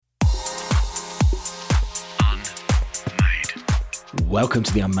Welcome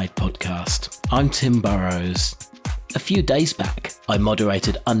to the Unmade Podcast. I'm Tim Burrows. A few days back, I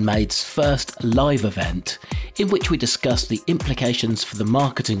moderated Unmade's first live event in which we discussed the implications for the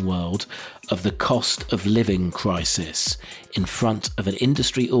marketing world of the cost of living crisis in front of an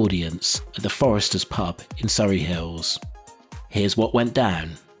industry audience at the Foresters Pub in Surrey Hills. Here's what went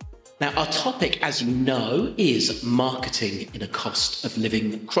down. Now, our topic, as you know, is marketing in a cost of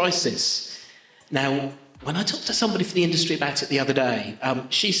living crisis. Now, when I talked to somebody from the industry about it the other day,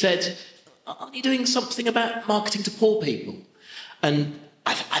 she said, "Aren't you doing something about marketing to poor people?" And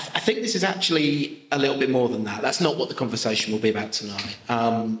I think this is actually a little bit more than that. That's not what the conversation will be about tonight.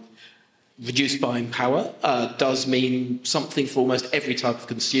 Reduced buying power does mean something for almost every type of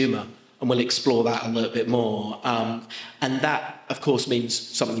consumer, and we'll explore that a little bit more. And that, of course, means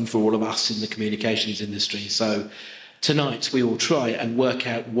something for all of us in the communications industry. So tonight we will try and work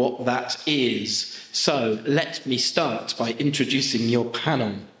out what that is. So let me start by introducing your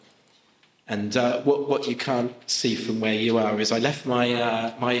panel. And what you can't see from where you are is I left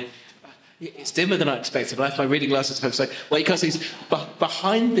my it's dimmer than I expected. I left my reading glasses at home. So what you can't see is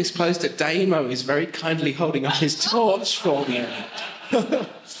behind this poster, Damo is very kindly holding up his torch for me.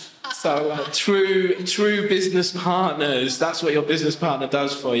 So true business partners, that's what your business partner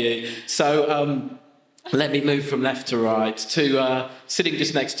does for you. So let me move from left to right to sitting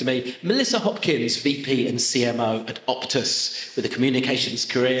just next to me, Melissa Hopkins, VP and CMO at Optus, with a communications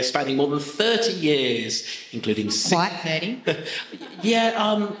career spanning more than 30 years, including... Quite 30?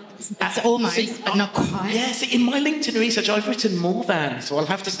 Yeah, That's almost, but not quite. Yeah, see, in my LinkedIn research, I've written more than, so I'll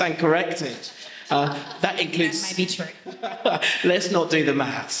have to stand corrected. That includes... That may be true. Let's not do the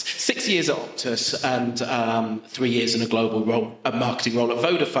maths. 6 years at Optus and 3 years in a global role, a marketing role at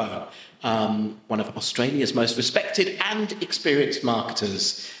Vodafone. One of Australia's most respected and experienced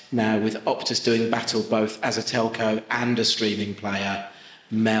marketers. Now, with Optus doing battle both as a telco and a streaming player,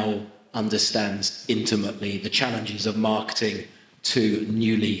 Mel understands intimately the challenges of marketing to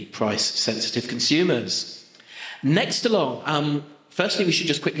newly price-sensitive consumers. Next along, firstly, we should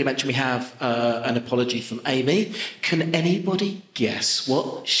just quickly mention we have an apology from Amy. Can anybody guess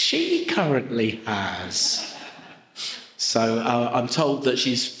what she currently has? So I'm told that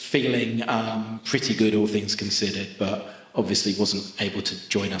she's feeling pretty good, all things considered, but obviously wasn't able to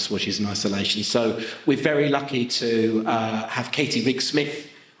join us while she's in isolation. So we're very lucky to have Katie Riggs-Smith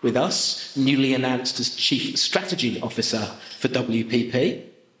with us, newly announced as Chief Strategy Officer for WPP,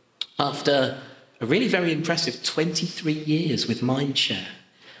 after a really very impressive 23 years with Mindshare,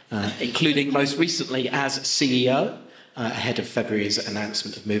 including most recently as CEO, ahead of February's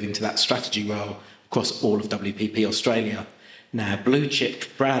announcement of moving to that strategy role across all of WPP Australia. Now,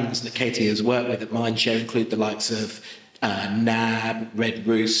 blue-chip brands that Katie has worked with at Mindshare include the likes of NAB, Red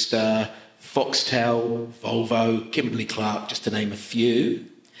Rooster, Foxtel, Volvo, Kimberly-Clark, just to name a few.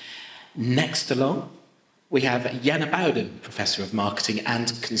 Next along, we have Jana Bowden, Professor of Marketing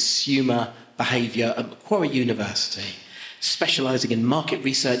and Consumer Behaviour at Macquarie University, specialising in market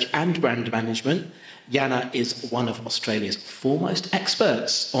research and brand management. Jana is one of Australia's foremost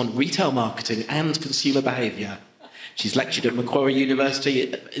experts on retail marketing and consumer behaviour. She's lectured at Macquarie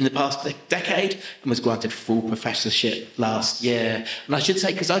University in the past decade and was granted full professorship last year. And I should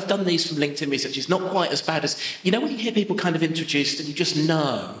say, because I've done these from LinkedIn research, it's not quite as bad as, you know, when you hear people kind of introduced and you just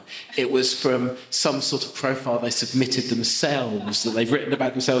know it was from some sort of profile they submitted themselves, that they've written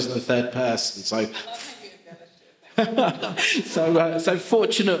about themselves in the third person. So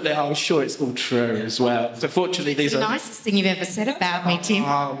fortunately, I'm sure it's all true as well. So fortunately, these it's the are... nicest thing you've ever said about me, Tim.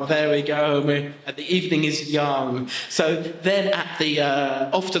 Oh, well, there we go. The evening is young. So then at the...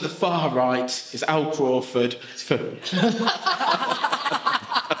 off to the far right is Al Crawford from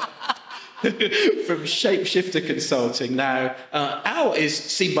Shapeshifter Consulting. Now, Al is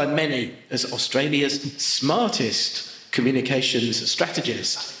seen by many as Australia's smartest communications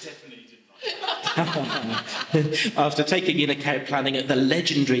strategist. After taking in account planning at the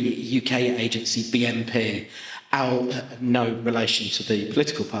legendary UK agency BNP, Al, no relation to the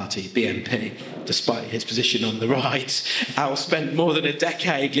political party BNP, despite his position on the right, Al spent more than a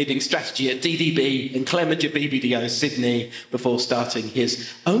decade leading strategy at DDB and Clemenger BBDO Sydney before starting his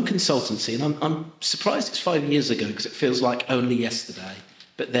own consultancy. And I'm surprised it's 5 years ago because it feels like only yesterday.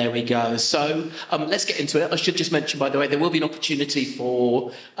 But there we go. So let's get into it. I should just mention, by the way, there will be an opportunity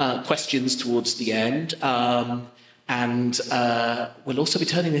for questions towards the end. And we'll also be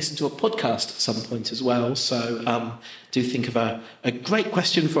turning this into a podcast at some point as well. So do think of a great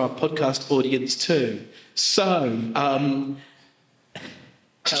question for our podcast audience too. So,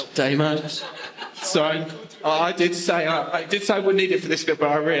 Damo. Sorry. I did say I would need it for this bit, but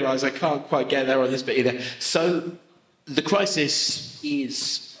I realise I can't quite get there on this bit either. So, The crisis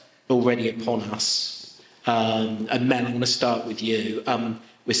is already upon us. And Mel, I'm going to start with you.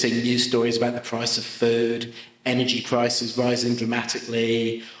 We're seeing news stories about the price of food, energy prices rising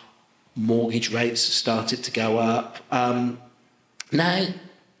dramatically, mortgage rates have started to go up. Now,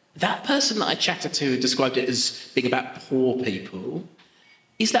 that person that I chatted to described it as being about poor people.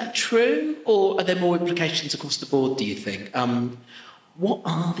 Is that true, or are there more implications across the board, do you think? What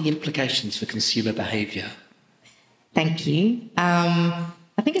are the implications for consumer behaviour? Thank you.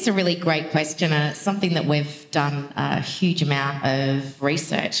 I think it's a really great question, and it's something that we've done a huge amount of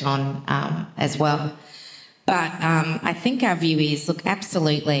research on as well. But I think our view is, look,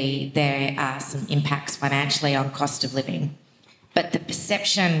 absolutely there are some impacts financially on cost of living, but the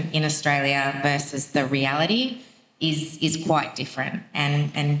perception in Australia versus the reality is quite different.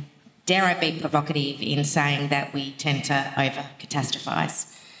 And dare I be provocative in saying that we tend to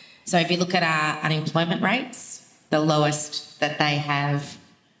over-catastrophise. So if you look at our unemployment rates, the lowest that they have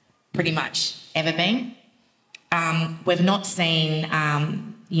pretty much ever been. We've not seen,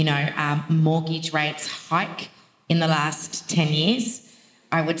 mortgage rates hike in the last 10 years.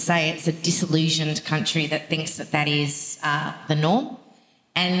 I would say it's a disillusioned country that thinks that that is the norm.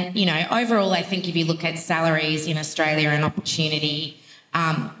 And, overall, I think if you look at salaries in Australia and opportunity,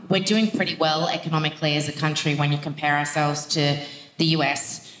 we're doing pretty well economically as a country when you compare ourselves to the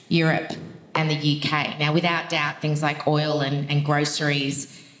US, Europe and the UK. Now, without doubt, things like oil and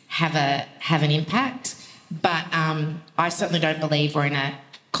groceries have an impact, but I certainly don't believe we're in a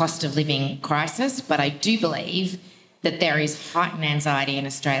cost of living crisis, but I do believe that there is heightened anxiety in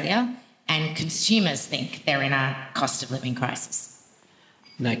Australia and consumers think they're in a cost of living crisis.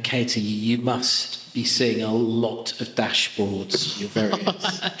 Now, Katie, you must be seeing a lot of dashboards for your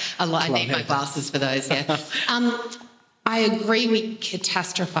various a lot. I need my glasses for those, yeah. I agree we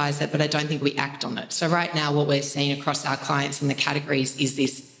catastrophise it, but I don't think we act on it. So right now what we're seeing across our clients and the categories is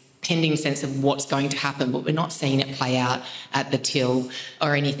this pending sense of what's going to happen, but we're not seeing it play out at the till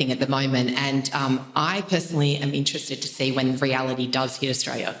or anything at the moment. And I personally am interested to see when reality does hit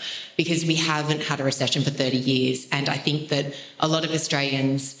Australia, because we haven't had a recession for 30 years. And I think that a lot of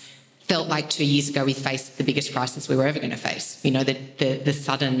Australians felt like 2 years ago we faced the biggest crisis we were ever going to face, the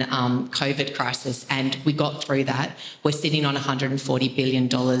sudden COVID crisis, and we got through that. We're sitting on $140 billion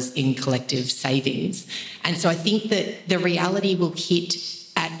in collective savings. And so I think that the reality will hit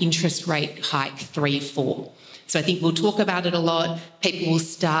at interest rate hike 3-4. So I think we'll talk about it a lot. People will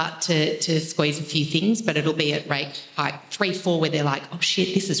start to squeeze a few things, but it'll be at rate hike 3-4 where they're like, oh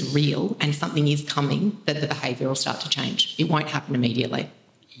shit, this is real and something is coming, that the behaviour will start to change. It won't happen immediately.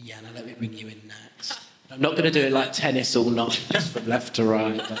 Yeah, now let me bring you in next. I'm not going to do it like tennis all night, just from left to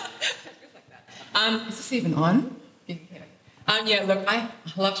right. But... Is this even on? Yeah, look, I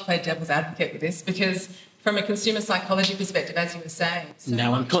love to play devil's advocate with this because from a consumer psychology perspective, as you were saying...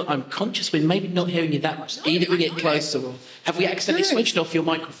 No, I'm conscious we're maybe not hearing you that much. Either we get closer or... Have we accidentally switched off your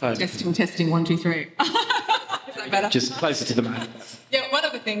microphone? Testing, 1, 2, 3. Is that better? Just closer to the mic. Yeah, one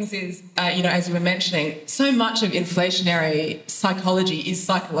of the things is, as you were mentioning, so much of inflationary psychology is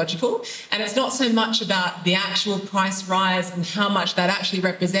psychological, and it's not so much about the actual price rise and how much that actually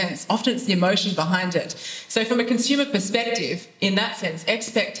represents. Often it's the emotion behind it. So from a consumer perspective, in that sense,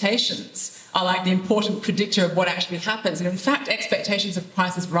 expectations are like the important predictor of what actually happens. And in fact, expectations of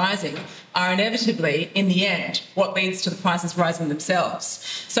prices rising are inevitably, in the end, what leads to the prices rising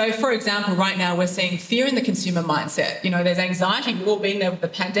themselves. So, for example, right now we're seeing fear in the consumer mindset. There's anxiety. We've all been there with the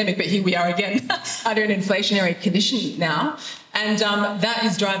pandemic, but here we are again under an inflationary condition now. And that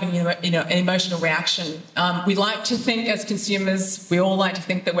is driving, an emotional reaction. We like to think as consumers, we all like to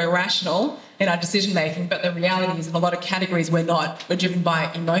think that we're rational in our decision making, but the reality is in a lot of categories we're not. We're driven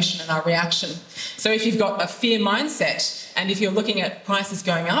by emotion and our reaction. So if you've got a fear mindset, and if you're looking at prices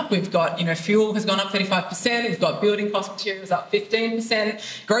going up, we've got, fuel has gone up 35%, we've got building cost materials up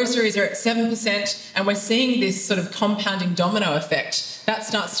 15%, groceries are at 7%, and we're seeing this sort of compounding domino effect. That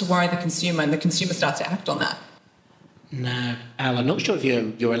starts to worry the consumer, and the consumer starts to act on that. Now, Al, I'm not sure if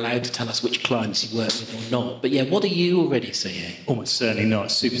you're allowed to tell us which clients you work with or not, but yeah, what are you already seeing? Almost certainly not.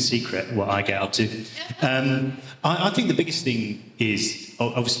 Super secret what I get up to. I think the biggest thing is,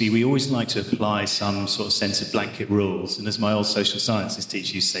 obviously, we always like to apply some sort of sense of blanket rules. And as my old social sciences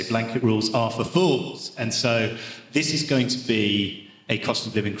teacher used to say, blanket rules are for fools. And so this is going to be a cost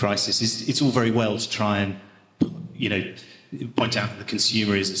of living crisis. It's all very well to try and, point out that the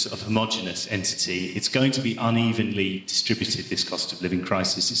consumer is a sort of homogenous entity. It's going to be unevenly distributed, this cost of living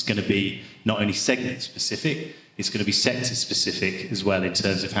crisis. It's going to be not only segment specific, it's going to be sector specific as well in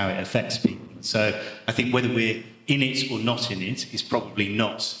terms of how it affects people. So I think whether we're in it or not in it is probably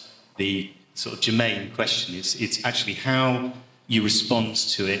not the sort of germane question. It's actually how you respond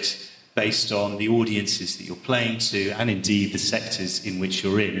to it based on the audiences that you're playing to and indeed the sectors in which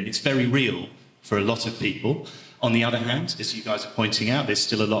you're in. And it's very real for a lot of people. On the other hand, as you guys are pointing out, there's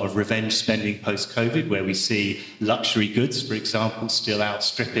still a lot of revenge spending post-COVID where we see luxury goods, for example, still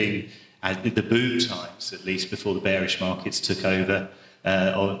outstripping the boom times, at least before the bearish markets took over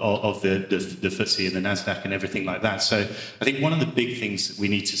of the FTSE and the Nasdaq and everything like that. So I think one of the big things that we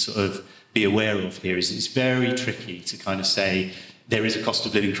need to sort of be aware of here is it's very tricky to kind of say there is a cost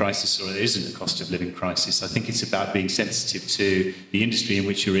of living crisis or there isn't a cost of living crisis. I think it's about being sensitive to the industry in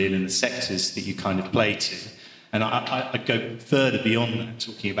which you're in and the sectors that you kind of play to. And I go further beyond that,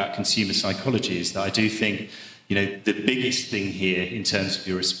 talking about consumer psychology, is that I do think, you know, the biggest thing here in terms of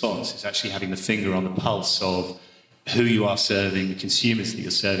your response is actually having the finger on the pulse of who you are serving, the consumers that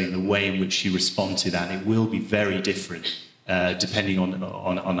you're serving, the way in which you respond to that. It will be very different depending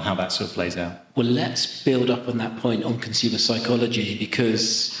on how that sort of plays out. Well, let's build up on that point on consumer psychology,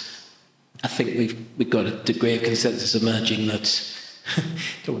 because I think we've got a degree of consensus emerging that,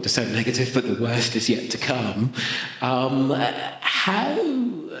 don't want to sound negative, but the worst is yet to come. How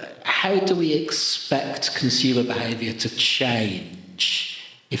do we expect consumer behaviour to change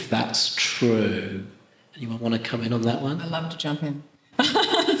if that's true? Anyone want to come in on that one? I'd love to jump in.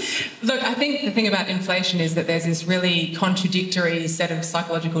 Look, I think the thing about inflation is that there's this really contradictory set of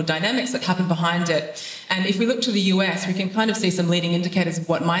psychological dynamics that happen behind it. And if we look to the US, we can kind of see some leading indicators of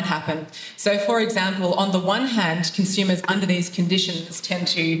what might happen. So, for example, on the one hand, consumers under these conditions tend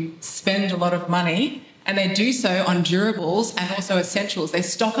to spend a lot of money, and they do so on durables and also essentials. They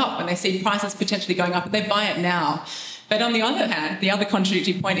stock up when they see prices potentially going up, and they buy it now. But on the other hand, the other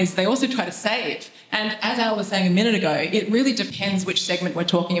contradictory point is they also try to save. And as Al was saying a minute ago, it really depends which segment we're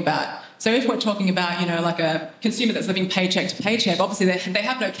talking about. So if we're talking about, you know, like a consumer that's living paycheck to paycheck, obviously they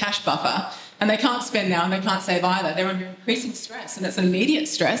have no cash buffer and they can't spend now and they can't save either. They're under increasing stress, and it's an immediate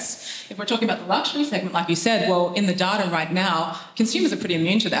stress. If we're talking about the luxury segment, like you said, well, in the data right now, consumers are pretty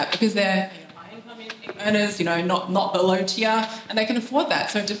immune to that because they're earners, you know, not below tier, and they can afford that.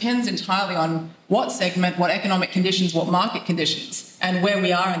 So it depends entirely on what segment, what economic conditions, what market conditions, and where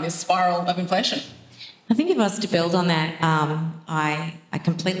we are in this spiral of inflation. I think if I was to build on that, I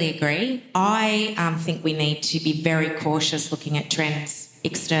completely agree. I think we need to be very cautious looking at trends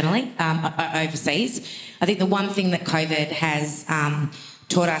externally, overseas. I think the one thing that COVID has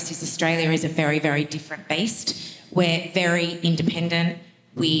taught us is Australia is a very, very different beast. We're very independent.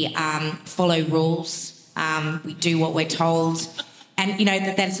 We follow rules. We do what we're told, and you know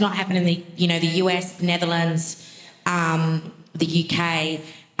that's not happening in the US, Netherlands, the UK.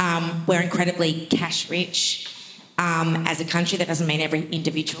 We're incredibly cash rich as a country. That doesn't mean every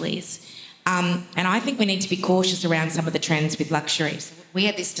individual is, and I think we need to be cautious around some of the trends with luxuries. We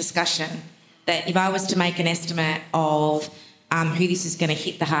had this discussion that if I was to make an estimate of who this is going to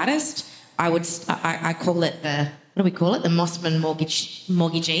hit the hardest, I call it the Mossman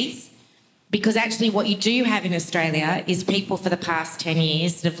mortgagees. Because actually what you do have in Australia is people for the past 10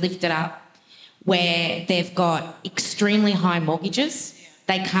 years that have lived it up where they've got extremely high mortgages.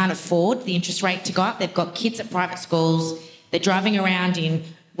 They can't afford the interest rate to go up. They've got kids at private schools. They're driving around in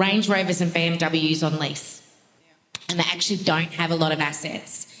Range Rovers and BMWs on lease. And they actually don't have a lot of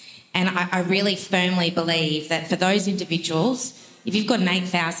assets. And I really firmly believe that for those individuals, if you've got an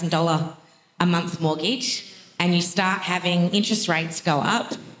 $8,000 a month mortgage and you start having interest rates go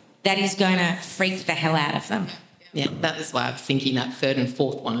up, that is going to freak the hell out of them. Yeah, that is why I was thinking that third and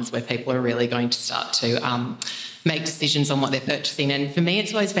fourth one is where people are really going to start to make decisions on what they're purchasing. And for me,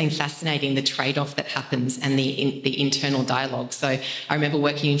 it's always been fascinating, the trade-off that happens and the internal dialogue. So I remember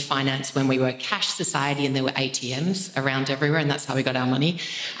working in finance when we were a cash society and there were ATMs around everywhere, and that's how we got our money.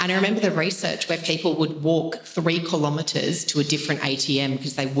 And I remember the research where people would walk 3 kilometres to a different ATM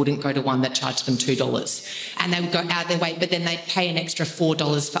because they wouldn't go to one that charged them $2. And they would go out of their way, but then they'd pay an extra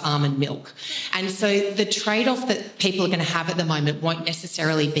 $4 for almond milk. And so the trade-off that people are going to have at the moment won't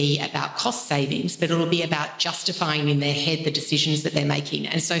necessarily be about cost savings, but it'll be about justifying in their head the decisions that they're making.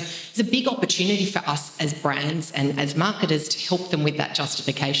 And so it's a big opportunity for us as brands and as marketers to help them with that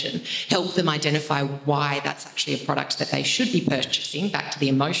justification, help them identify why that's actually a product that they should be purchasing, back to the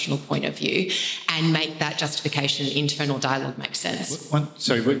emotional point of view, and make that justification and internal dialogue make sense. One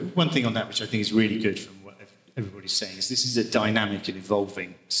thing on that, which I think is really good from what everybody's saying, is this is a dynamic and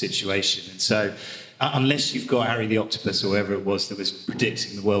evolving situation. And so unless you've got Harry the Octopus or whoever it was that was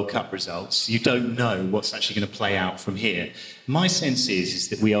predicting the World Cup results, you don't know what's actually going to play out from here. My sense is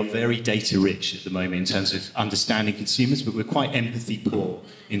that we are very data rich at the moment in terms of understanding consumers, but we're quite empathy poor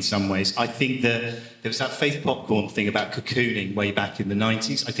in some ways. I think that there was that Faith Popcorn thing about cocooning way back in the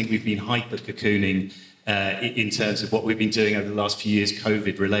 90s. I think we've been hyper cocooning in terms of what we've been doing over the last few years,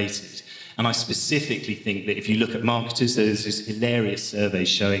 COVID related. And I specifically think that if you look at marketers, there's this hilarious survey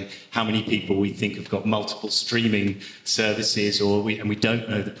showing how many people we think have got multiple streaming services, and we don't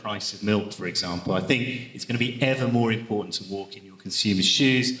know the price of milk, for example. I think it's going to be ever more important to walk in your consumer's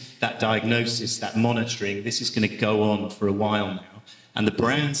shoes. That diagnosis, that monitoring, this is going to go on for a while now. And the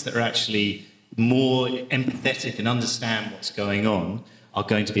brands that are actually more empathetic and understand what's going on are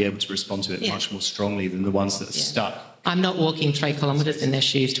going to be able to respond to it much more strongly than the ones that are stuck. I'm not walking 3 kilometres in their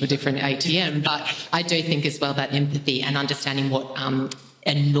shoes to a different ATM, but I do think as well that empathy and understanding what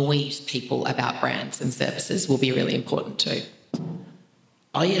annoys people about brands and services will be really important too.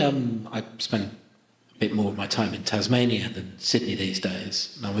 I spend a bit more of my time in Tasmania than Sydney these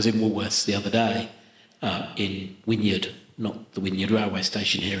days. And I was in Woolworths the other day in Wynyard, not the Wynyard railway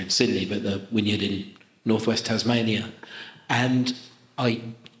station here in Sydney, but the Wynyard in northwest Tasmania. And I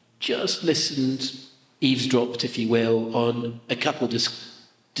just listened, eavesdropped, if you will, on a couple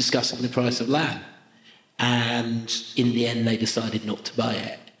discussing the price of lamb. And in the end, they decided not to buy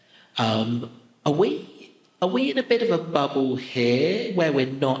it. Are we in a bit of a bubble here where we're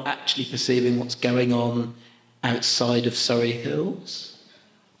not actually perceiving what's going on outside of Surrey Hills?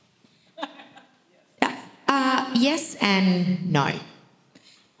 Yes and no.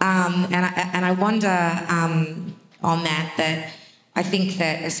 And I wonder on that I think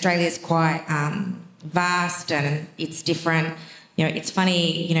that Australia's quite vast and it's different. You know, it's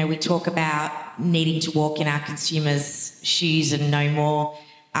funny, you know, we talk about needing to walk in our consumers' shoes and know more.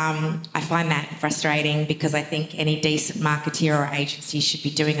 I find that frustrating because I think any decent marketeer or agency should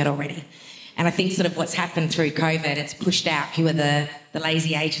be doing it already. And I think sort of what's happened through COVID, it's pushed out who are the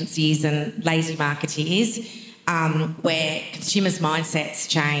lazy agencies and lazy marketeers, where consumers' mindsets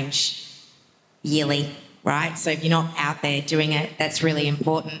change yearly, right? So if you're not out there doing it, that's really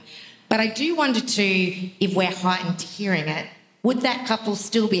important. But I do wonder too, if we're heightened to hearing it, would that couple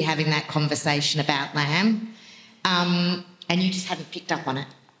still be having that conversation about lamb? And you just hadn't picked up on it?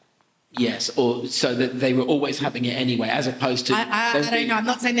 Yes, or so that they were always having it anyway, as opposed to... I don't know, I'm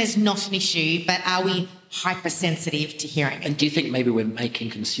not saying there's not an issue, but are we hypersensitive to hearing it? And do you think maybe we're making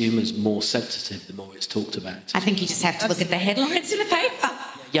consumers more sensitive the more it's talked about? I think you just have to look at the headlines in the paper.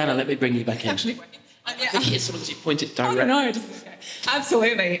 Jana, let me bring you back in. Actually working. I think it's as you pointed directly. No,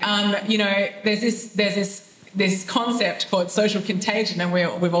 absolutely. You know, there's this concept called social contagion, and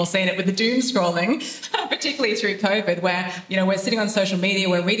we've all seen it with the doom scrolling, particularly through COVID, where, you know, we're sitting on social media,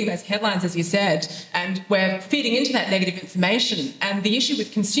 we're reading those headlines, as you said, and we're feeding into that negative information. And the issue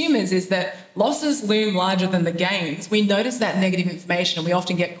with consumers is that losses loom larger than the gains. We notice that negative information and we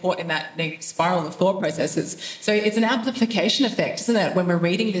often get caught in that negative spiral of thought processes. So it's an amplification effect, isn't it, when we're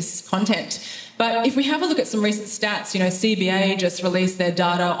reading this content? But if we have a look at some recent stats, you know, CBA just released their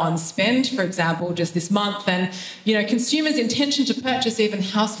data on spend, for example, just this month. And, you know, consumers' intention to purchase even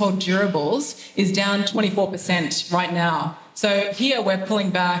household durables is down 24% right now. So here we're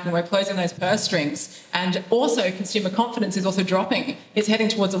pulling back and we're closing those purse strings. And also consumer confidence is also dropping. It's heading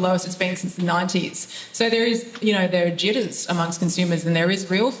towards the lowest it's been since the 90s. So there is, you know, there are jitters amongst consumers and there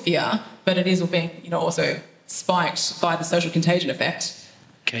is real fear, but it is being, you know, also spiked by the social contagion effect.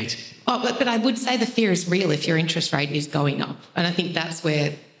 Kate. Oh, but I would say the fear is real if your interest rate is going up. And I think that's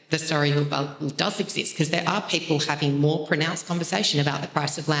where the Surrey Hill bubble does exist, because there are people having more pronounced conversation about the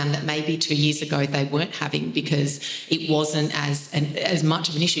price of lamb that maybe 2 years ago they weren't having because it wasn't as much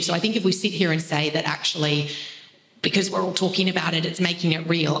of an issue. So I think if we sit here and say that actually, because we're all talking about it, it's making it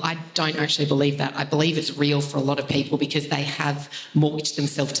real, I don't actually believe that. I believe it's real for a lot of people because they have mortgaged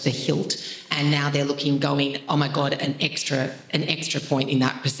themselves to the hilt and now they're going, oh my God, an extra point in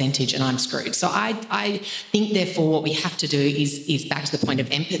that percentage and I'm screwed. So I think, therefore, what we have to do is back to the point of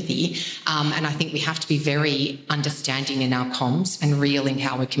empathy, and I think we have to be very understanding in our comms and real in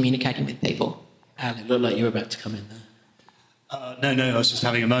how we're communicating with people. Al, it looked like you were about to come in there. No, I was just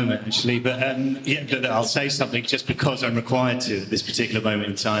having a moment, actually. But I'll say something just because I'm required to at this particular moment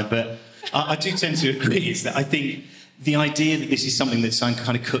in time. But I do tend to agree, is that I think the idea that this is something that's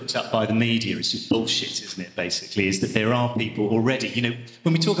kind of cooked up by the media is just bullshit, isn't it, basically, is that there are people already, you know,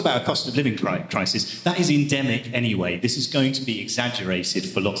 when we talk about a cost of living crisis, that is endemic anyway. This is going to be exaggerated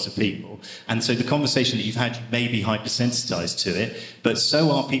for lots of people. And so the conversation that you've had, you may be hypersensitised to it, but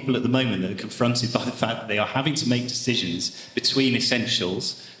so are people at the moment that are confronted by the fact that they are having to make decisions between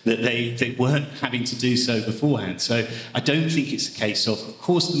essentials that they weren't having to do so beforehand. So I don't think it's a case of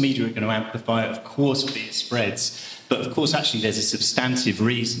course, the media are going to amplify it, of course, it spreads. But of course, actually, there's a substantive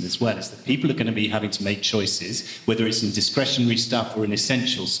reason as well, is that people are going to be having to make choices, whether it's in discretionary stuff or in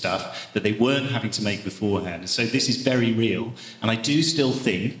essential stuff, that they weren't having to make beforehand. So this is very real. And I do still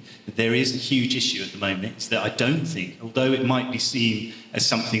think that there is a huge issue at the moment, is that I don't think, although it might be seen as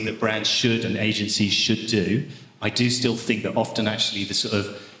something that brands should and agencies should do, I do still think that often actually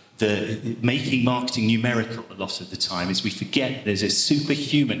the making marketing numerical a lot of the time is we forget there's a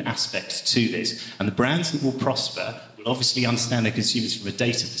superhuman aspect to this, and the brands that will prosper will obviously understand their consumers from a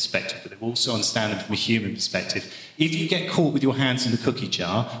data perspective, but they will also understand them from a human perspective. If you get caught with your hands in the cookie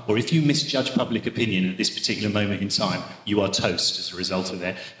jar, or if you misjudge public opinion at this particular moment in time, you are toast as a result of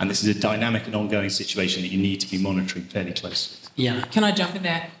it, and this is a dynamic and ongoing situation that you need to be monitoring fairly closely. Yeah. Can I jump in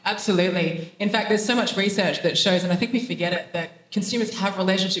there? Absolutely. In fact, there's so much research that shows, and I think we forget it, that consumers have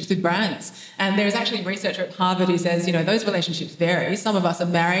relationships with brands. And there's actually a researcher at Harvard who says, those relationships vary. Some of us are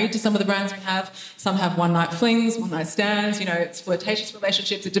married to some of the brands we have. Some have one-night flings, one-night stands. It's flirtatious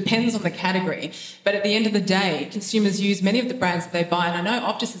relationships. It depends on the category. But at the end of the day, consumers use many of the brands that they buy. And I know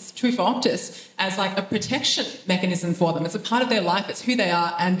Optus is true for Optus as like a protection mechanism for them. It's a part of their life. It's who they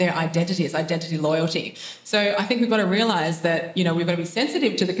are and their identity. It's identity loyalty. So I think we've got to realise that, we've got to be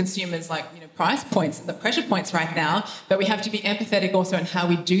sensitive to the consumers' price points and the pressure points right now, but we have to be empathetic also in how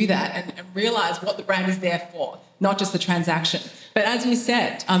we do that and realise what the brand is there for, not just the transaction. But as you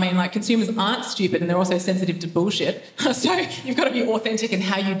said, consumers aren't stupid and they're also sensitive to bullshit. So you've got to be authentic in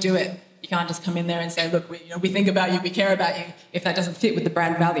how you do it. You can't just come in there and say, look, we think about you, we care about you, if that doesn't fit with the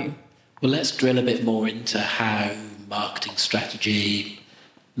brand value. Well, let's drill a bit more into how marketing strategy,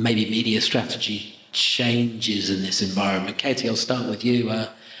 maybe media strategy changes in this environment. Katie, I'll start with you.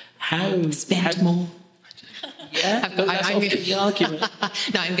 Spend more. Yeah, that's often the argument.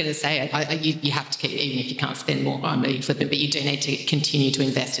 No, I'm going to say it. You have to keep, even if you can't spend more on it, but you do need to continue to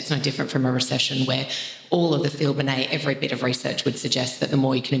invest. It's no different from a recession where all of the field Binet, every bit of research would suggest that the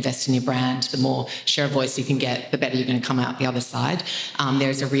more you can invest in your brand, the more share of voice you can get, the better you're going to come out the other side.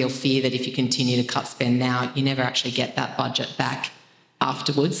 There's a real fear that if you continue to cut spend now, you never actually get that budget back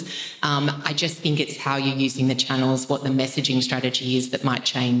afterwards. I just think it's how you're using the channels, what the messaging strategy is that might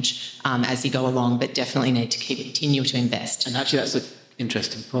change as you go along, but definitely need to continue to invest. And actually that's an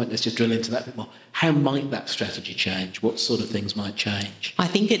interesting point. Let's just drill into that a bit more. How might that strategy change? What sort of things might change? I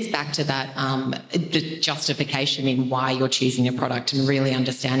think it's back to that the justification in why you're choosing a product and really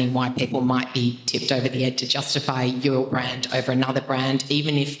understanding why people might be tipped over the edge to justify your brand over another brand,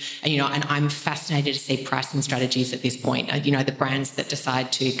 even if, and I'm fascinated to see pricing strategies at this point. The brands that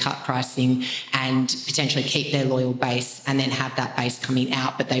decide to cut pricing and potentially keep their loyal base and then have that base coming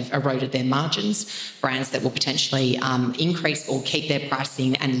out, but they've eroded their margins. Brands that will potentially increase or keep their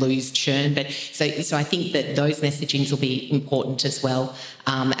pricing and lose churn. But so I think that those messagings will be important as well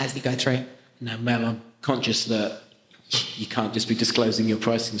as we go through. Now, Mel, I'm conscious that you can't just be disclosing your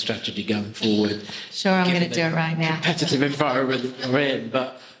pricing strategy going forward. Sure, I'm going to do it right now. Competitive environment we're in,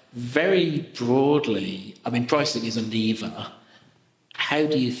 but very broadly, pricing is a lever. How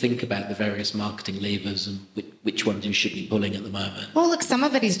do you think about the various marketing levers and which ones you should be pulling at the moment? Well, look, some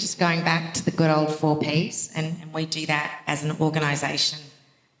of it is just going back to the good old 4 Ps, and we do that as an organisation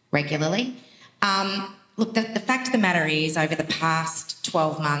regularly. Look, the fact of the matter is, over the past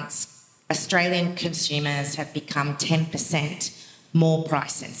 12 months, Australian consumers have become 10% more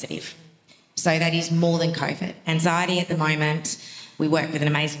price sensitive. So that is more than COVID. Anxiety at the moment, we work with an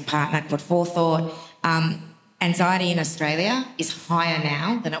amazing partner called Forethought. Anxiety in Australia is higher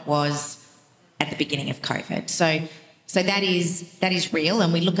now than it was at the beginning of COVID. So that is real,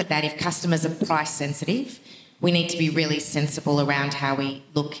 and we look at that. If customers are price sensitive, we need to be really sensible around how we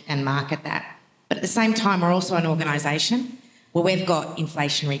look and market that. But at the same time, we're also an organisation where we've got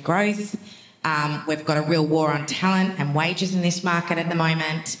inflationary growth, we've got a real war on talent and wages in this market at the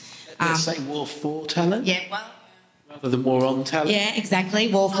moment. Let's say war for talent? Yeah, well... Rather than war on talent? Yeah, exactly,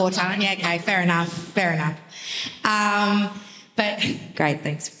 war for talent. Yeah, okay, fair enough. But great,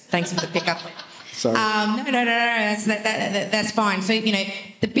 thanks for the pickup. Sorry. No, that's fine. So,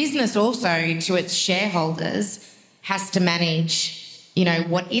 the business also, to its shareholders, has to manage,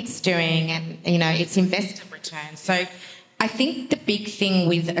 what it's doing and, its investor return. So I think the big thing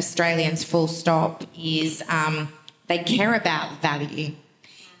with Australians, full stop, is they care about value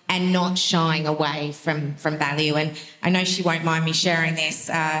and not shying away from value. And I know she won't mind me sharing this.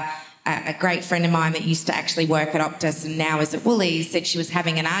 A great friend of mine that used to actually work at Optus and now is at Woolies said she was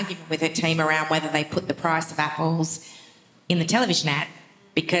having an argument with her team around whether they put the price of apples in the television ad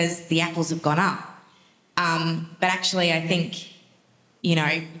because the apples have gone up. But actually, I think you know,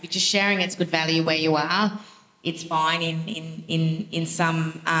 if you're just sharing it's good value where you are, it's fine in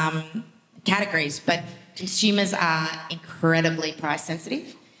some categories. But consumers are incredibly price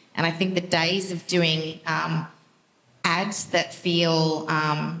sensitive. And I think the days of doing ads that feel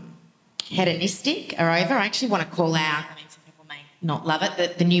hedonistic are over. I actually want to call out, I mean, some people may not love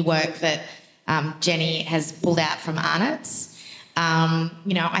it, the new work that Jenny has pulled out from Arnott's.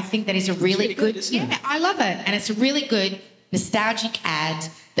 You know, I think that is a really good, yeah, I love it. And it's a really good nostalgic ad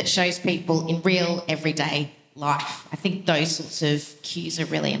that shows people in real everyday life. I think those sorts of cues are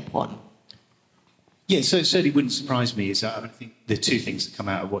really important. Yeah, so it certainly wouldn't surprise me. I think the two things that come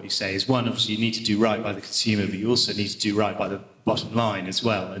out of what you say is, one, obviously you need to do right by the consumer, but you also need to do right by the bottom line as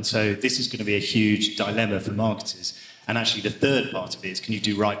well. And so this is going to be a huge dilemma for marketers. And actually the third part of it is, can you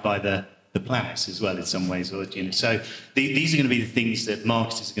do right by the planet as well in some ways? Or, you know, so these are going to be the things that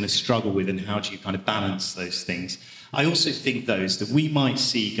marketers are going to struggle with, and how do you kind of balance those things? I also think, though, is that we might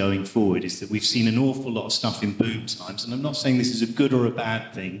see going forward is that we've seen an awful lot of stuff in boom times, and I'm not saying this is a good or a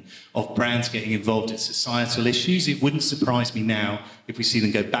bad thing, of brands getting involved in societal issues. It wouldn't surprise me now if we see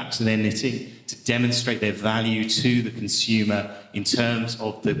them go back to their knitting to demonstrate their value to the consumer in terms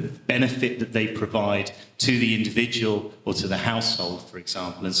of the benefit that they provide to the individual or to the household, for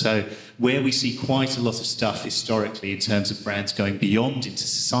example. And so where we see quite a lot of stuff historically in terms of brands going beyond into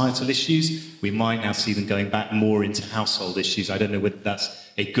societal issues, we might now see them going back more into household issues. I don't know whether that's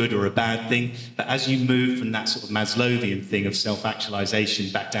a good or a bad thing, but as you move from that sort of Maslowian thing of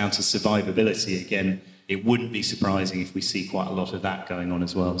self-actualization back down to survivability again, it wouldn't be surprising if we see quite a lot of that going on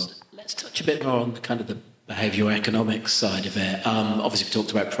as well. Let's touch a bit more on the kind of the behavioural economics side of it. Obviously, we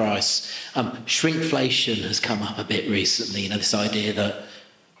talked about price. Shrinkflation has come up a bit recently. You know, this idea that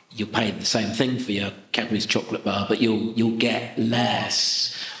you're paying the same thing for your Cadbury's chocolate bar, but you'll get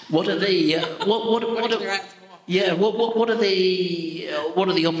less. What are the what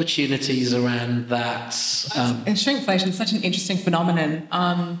are the opportunities around that? And shrinkflation is such an interesting phenomenon.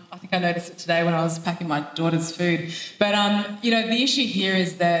 I think I noticed it today when I was packing my daughter's food. But you know, the issue here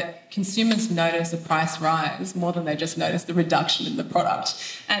is that consumers notice a price rise more than they just notice the reduction in the product.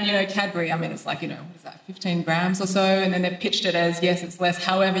 And you know, Cadbury, I mean, it's like, you know, what is that, 15 grams or so, and then they've pitched it as, yes, it's less,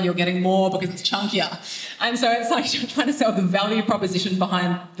 however, you're getting more because it's chunkier. And so it's like you're trying to sell the value proposition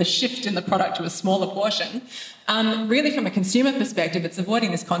behind the shift in the product to a smaller portion. Really, from a consumer perspective, it's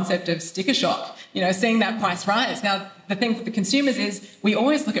avoiding this concept of sticker shock, you know, seeing that price rise. Now, the thing for the consumers is we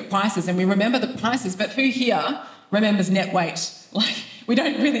always look at prices and we remember the prices, but who here remembers net weight? Like, we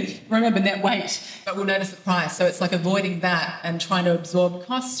don't really remember net weight, but we'll notice the price. So it's like avoiding that and trying to absorb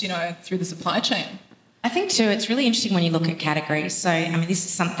costs, you know, through the supply chain. I think too, it's really interesting when you look at categories. So, I mean, this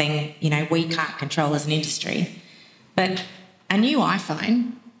is something, you know, we can't control as an industry, but a new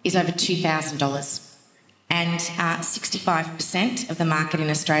iPhone is over $2,000. And 65% of the market in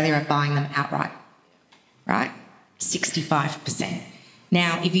Australia are buying them outright, right? 65%.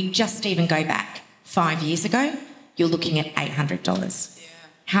 Now, if you just even go back 5 years ago, you're looking at $800. Yeah.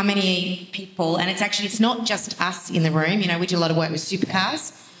 How many people, and it's not just us in the room, you know, we do a lot of work with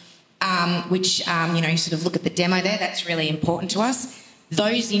supercars, which, you know, you sort of look at the demo there, that's really important to us.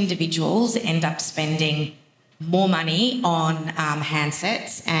 Those individuals end up spending more money on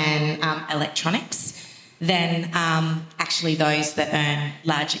handsets and electronics than actually those that earn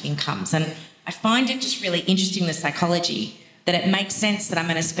larger incomes. And I find it just really interesting, the psychology, that it makes sense that I'm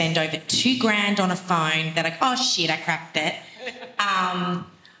going to spend over $2,000 on a phone that oh shit, I cracked it.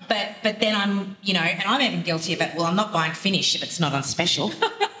 But then I'm, you know, and I'm even guilty of it, well, I'm not buying Finish if it's not on special.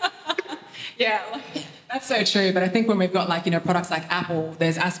 Yeah, that's so true. But I think when we've got, like, you know, products like Apple,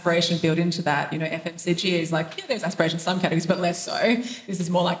 there's aspiration built into that. You know, FMCG is like, yeah, there's aspiration in some categories, but less so. This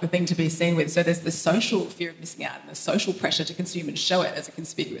is more like the thing to be seen with. So there's the social fear of missing out and the social pressure to consume and show it as a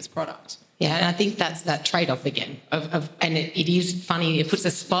conspicuous product. Yeah, and I think that's that trade-off again. And it is funny, it puts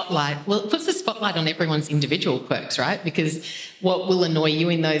a spotlight on everyone's individual quirks, right? Because what will annoy you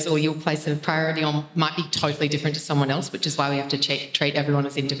in those, or you'll place a priority on, might be totally different to someone else, which is why we have to treat everyone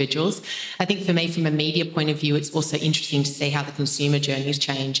as individuals. I think for me, from a media point of view, it's also interesting to see how the consumer journeys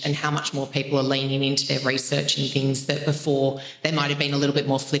change and how much more people are leaning into their research and things that before they might have been a little bit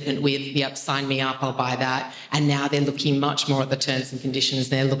more flippant with, yep, sign me up, I'll buy that. And now they're looking much more at the terms and conditions.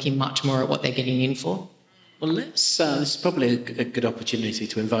 They're looking much more at what they're getting in for. Well, this is probably a good opportunity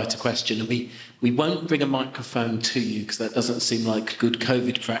to invite a question. And we won't bring a microphone to you because that doesn't seem like good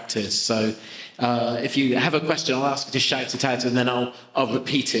COVID practice. So if you have a question, I'll ask you to shout it out and then I'll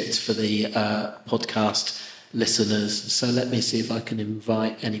repeat it for the podcast listeners. So let me see if I can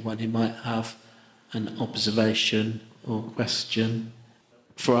invite anyone who might have an observation or question.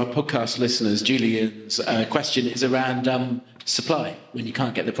 for our podcast listeners, Julian's question is around supply when you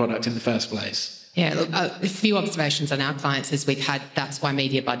can't get the product in the first place. Yeah, look, a few observations on our clients is that's why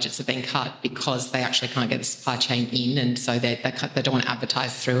media budgets have been cut, because they actually can't get the supply chain in, and so they don't want to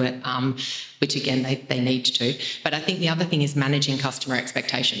advertise through it, which again they need to. But I think the other thing is managing customer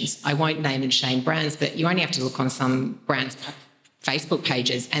expectations. I won't name and shame brands, but you only have to look on some brands' Facebook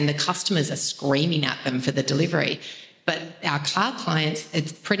pages and the customers are screaming at them for the delivery. But our car clients,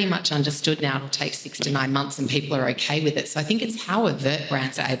 it's pretty much understood now it'll take 6 to 9 months and people are okay with it. So I think it's how overt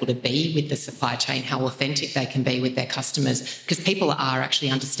brands are able to be with the supply chain, how authentic they can be with their customers, because people are actually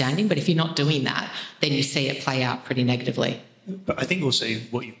understanding. But if you're not doing that, then you see it play out pretty negatively. But I think also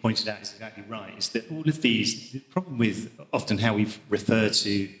what you've pointed out is exactly right, is that all of these, the problem with often how we refer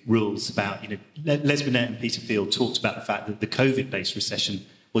to rules about, Les Binet and Peter Field talked about the fact that the COVID-based recession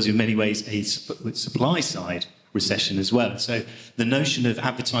was in many ways a supply-side recession as well. So the notion of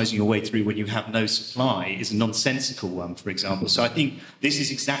advertising your way through when you have no supply is a nonsensical one, for example. So I think this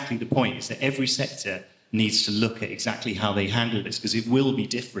is exactly the point, is that every sector needs to look at exactly how they handle this, because it will be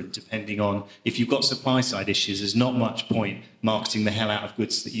different depending on, if you've got supply side issues, there's not much point marketing the hell out of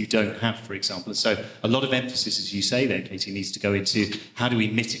goods that you don't have, for example. So a lot of emphasis, as you say there, Katie, needs to go into how do we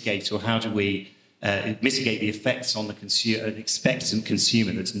mitigate, or how do we mitigate the effects on an expectant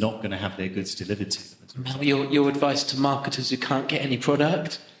consumer that's not going to have their goods delivered to them. Mel, your advice to marketers who can't get any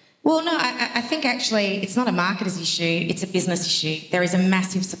product? Well, no, I think actually it's not a marketer's issue, it's a business issue. There is a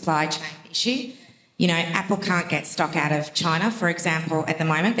massive supply chain issue. Apple can't get stock out of China, for example, at the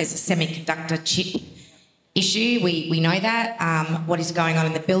moment. There's a semiconductor chip issue. We know that. What is going on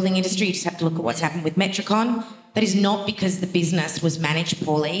in the building industry, you just have to look at what's happened with Metricon. That is not because the business was managed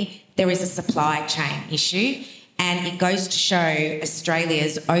poorly. There is a supply chain issue, and it goes to show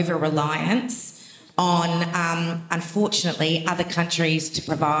Australia's over-reliance on, unfortunately, other countries to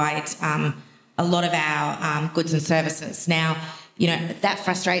provide a lot of our goods and services. Now, that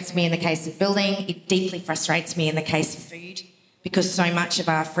frustrates me in the case of building. It deeply frustrates me in the case of food, because so much of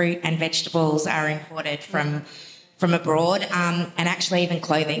our fruit and vegetables are imported from abroad, and actually even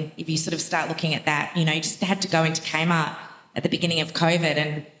clothing. If you sort of start looking at that, you just had to go into Kmart at the beginning of COVID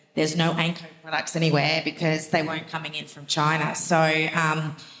and there's no Anko products anywhere because they weren't coming in from China. So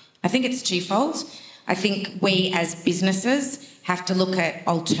I think it's twofold. I think we as businesses have to look at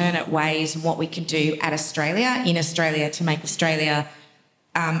alternate ways and what we can do in Australia to make Australia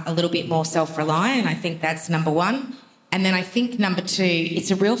a little bit more self-reliant. I think that's number one. And then I think number two,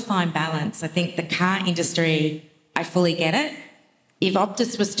 it's a real fine balance. I think the car industry, I fully get it. If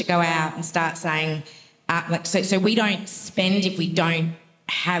Optus was to go out and start saying, so we don't spend if we don't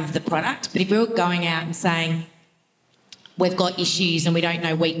have the product, but if we were going out and saying, we've got issues and we don't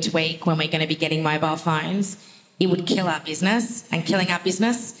know week to week when we're going to be getting mobile phones, it would kill our business, and killing our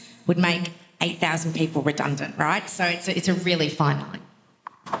business would make 8,000 people redundant, right? So it's a really fine line.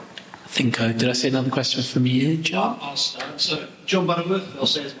 I think, did I see another question from you, John? I'll start. So, John Butterworth, I'll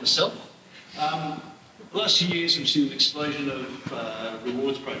say it myself. The last few years we've seen an explosion of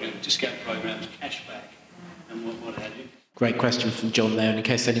rewards programs, discount programs, cashback, and what have you. Great question from John there. And in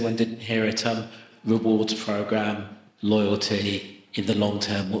case anyone didn't hear it, rewards program, loyalty in the long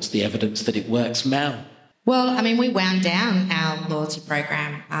term, what's the evidence that it works? Mel? Well, I mean, we wound down our loyalty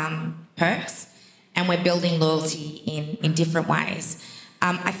program perks, and we're building loyalty in different ways.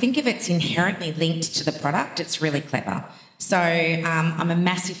 I think if it's inherently linked to the product, it's really clever. So I'm a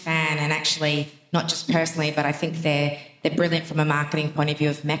massive fan, and actually not just personally, but I think they're brilliant from a marketing point of view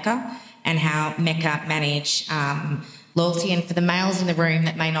of Mecca and how Mecca manage loyalty. And for the males in the room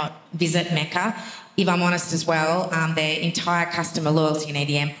that may not visit Mecca, if I'm honest as well, their entire customer loyalty and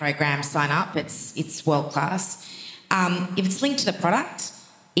EDM program sign up. It's world class. If it's linked to the product,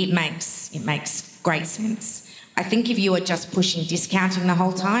 it makes great sense. I think if you are just pushing discounting the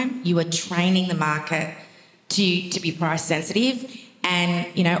whole time, you are training the market to be price sensitive. And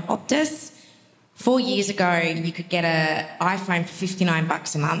Optus, 4 years ago, you could get an iPhone for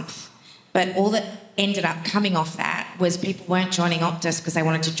 $59 a month, but all that ended up coming off that was people weren't joining Optus because they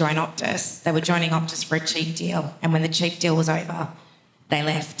wanted to join Optus. They were joining Optus for a cheap deal, and when the cheap deal was over, they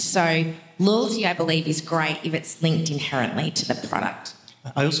left. So loyalty, I believe, is great if it's linked inherently to the product.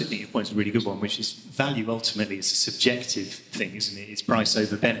 I also think your point's a really good one, which is value ultimately is a subjective thing, isn't it? It's price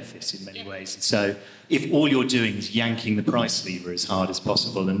over benefit in many ways. And so if all you're doing is yanking the price lever as hard as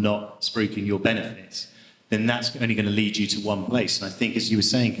possible and not spruiking your benefits, then that's only going to lead you to one place. And I think, as you were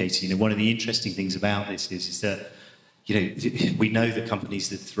saying, Katie, one of the interesting things about this is that, we know that companies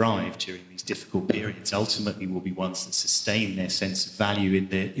that thrive during these difficult periods ultimately will be ones that sustain their sense of value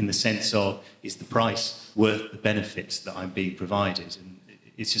in the sense of, is the price worth the benefits that I'm being provided? And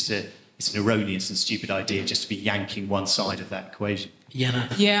it's an erroneous and stupid idea just to be yanking one side of that equation.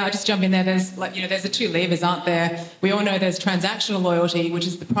 Yeah, I'll just jump in there. There's there's the two levers, aren't there? We all know there's transactional loyalty, which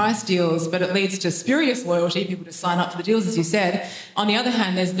is the price deals, but it leads to spurious loyalty, people just sign up for the deals, as you said. On the other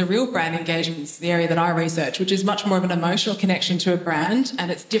hand, there's the real brand engagements, the area that I research, which is much more of an emotional connection to a brand, and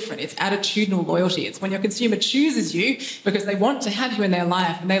it's different. It's attitudinal loyalty. It's when your consumer chooses you because they want to have you in their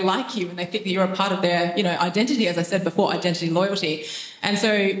life and they like you and they think that you're a part of their, identity, as I said before, identity loyalty. And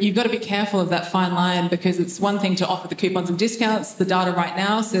so you've got to be careful of that fine line, because it's one thing to offer the coupons and discounts. The data right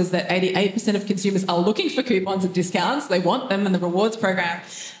now says that 88% of consumers are looking for coupons and discounts. They want them in the rewards program.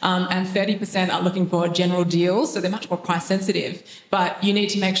 And 30% are looking for general deals. So they're much more price sensitive. But you need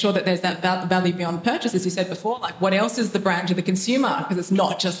to make sure that there's that value beyond purchase, as you said before. Like, what else is the brand to the consumer? Because it's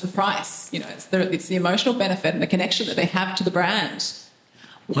not just the price. It's the emotional benefit and the connection that they have to the brand.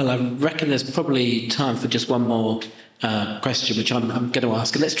 Well, I reckon there's probably time for just one more question, which I'm going to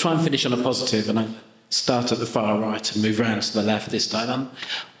ask. And let's try and finish on a positive, and I'll start at the far right and move round to the left this time.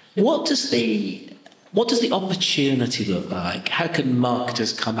 What does the opportunity look like? How can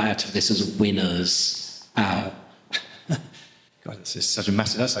marketers come out of this as winners? God, that's just such a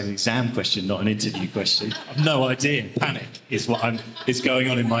massive... That's like an exam question, not an interview question. I've no idea. Panic is is going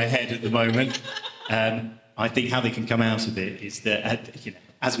on in my head at the moment. I think how they can come out of it is that,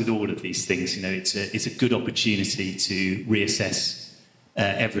 as with all of these things, it's a good opportunity to reassess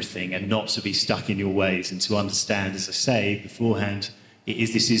everything and not to be stuck in your ways, and to understand, as I say beforehand,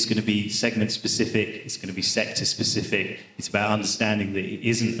 this is going to be segment specific, it's going to be sector specific. It's about understanding that it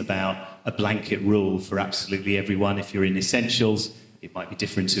isn't about a blanket rule for absolutely everyone. If you're in essentials, it might be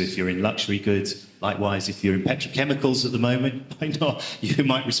different to if you're in luxury goods. Likewise, if you're in petrochemicals at the moment, you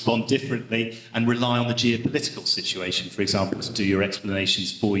might respond differently and rely on the geopolitical situation, for example, to do your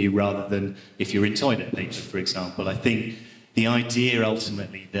explanations for you, rather than if you're in toilet paper, for example. I think the idea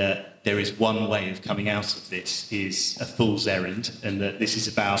ultimately that there is one way of coming out of this is a fool's errand, and that this is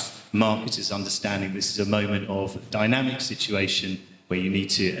about marketers understanding this is a moment of dynamic situation where you need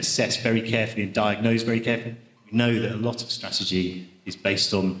to assess very carefully and diagnose very carefully. We know that a lot of strategy is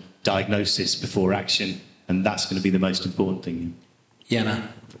based on diagnosis before action, and that's going to be the most important thing.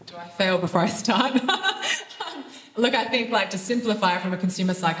 Jana. Do I fail before I start? Look, I think, to simplify from a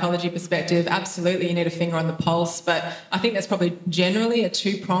consumer psychology perspective, absolutely you need a finger on the pulse, but I think there's probably generally a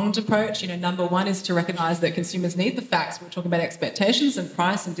two-pronged approach. Number one is to recognise that consumers need the facts. We were talking about expectations and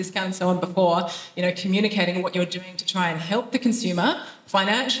price and discount and so on before, communicating what you're doing to try and help the consumer.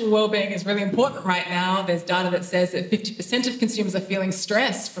 Financial well-being is really important right now. There's data that says that 50% of consumers are feeling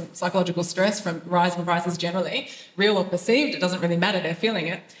stress, from psychological stress, from rising prices generally, real or perceived. It doesn't really matter, they're feeling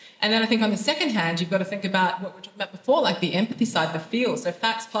it. And then I think on the second hand, you've got to think about what we were talking about before, like the empathy side, the feels. So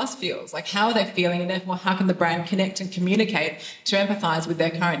facts plus feels, like how are they feeling, and therefore how can the brand connect and communicate to empathise with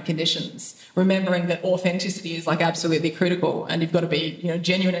their current conditions, remembering that authenticity is absolutely critical, and you've got to be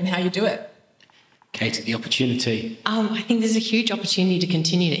genuine in how you do it. Katie, the opportunity. I think there's a huge opportunity to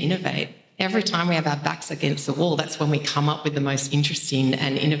continue to innovate. Every time we have our backs against the wall, that's when we come up with the most interesting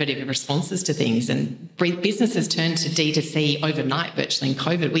and innovative responses to things. And businesses turn to D2C overnight, virtually in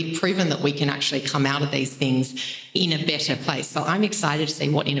COVID. We've proven that we can actually come out of these things in a better place. So I'm excited to see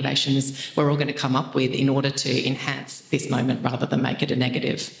what innovations we're all going to come up with in order to enhance this moment rather than make it a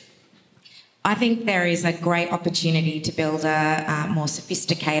negative. I think there is a great opportunity to build a more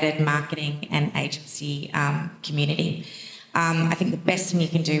sophisticated marketing and agency community. I think the best thing you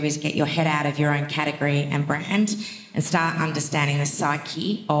can do is get your head out of your own category and brand and start understanding the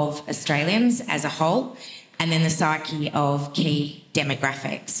psyche of Australians as a whole, and then the psyche of key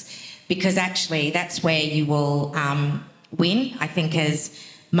demographics, because actually that's where you will win. I think as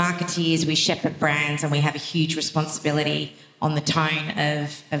marketeers, we shepherd brands and we have a huge responsibility on the tone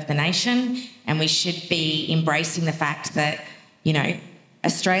of the nation, and we should be embracing the fact that,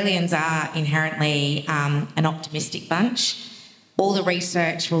 Australians are inherently an optimistic bunch. All the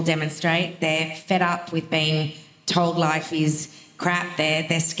research will demonstrate they're fed up with being told life is crap.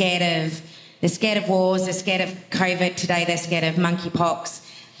 They're scared of wars. They're scared of COVID. Today they're scared of monkeypox.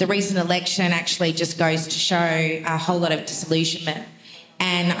 The recent election actually just goes to show a whole lot of disillusionment.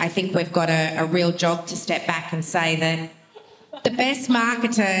 And I think we've got a real job to step back and say that the best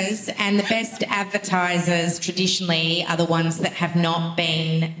marketers and the best advertisers traditionally are the ones that have not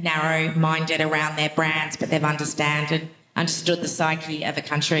been narrow-minded around their brands, but they've understood the psyche of a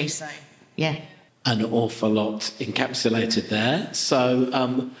country. So, yeah. An awful lot encapsulated there.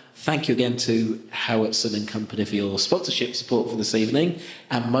 So thank you again to Howatson and Company for your sponsorship support for this evening.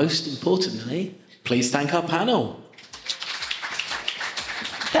 And most importantly, please thank our panel.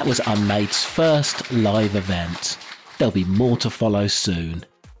 That was Unmade's first live event. There'll be more to follow soon.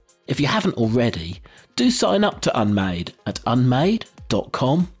 If you haven't already, do sign up to Unmade at unmade.com.au.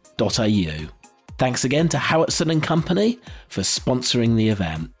 Thanks again to Howatson and Company for sponsoring the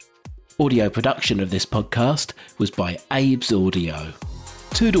event. Audio production of this podcast was by Abe's Audio.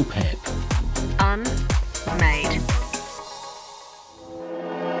 Toodle pip. Unmade.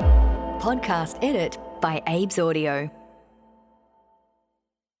 Podcast edit by Abe's Audio.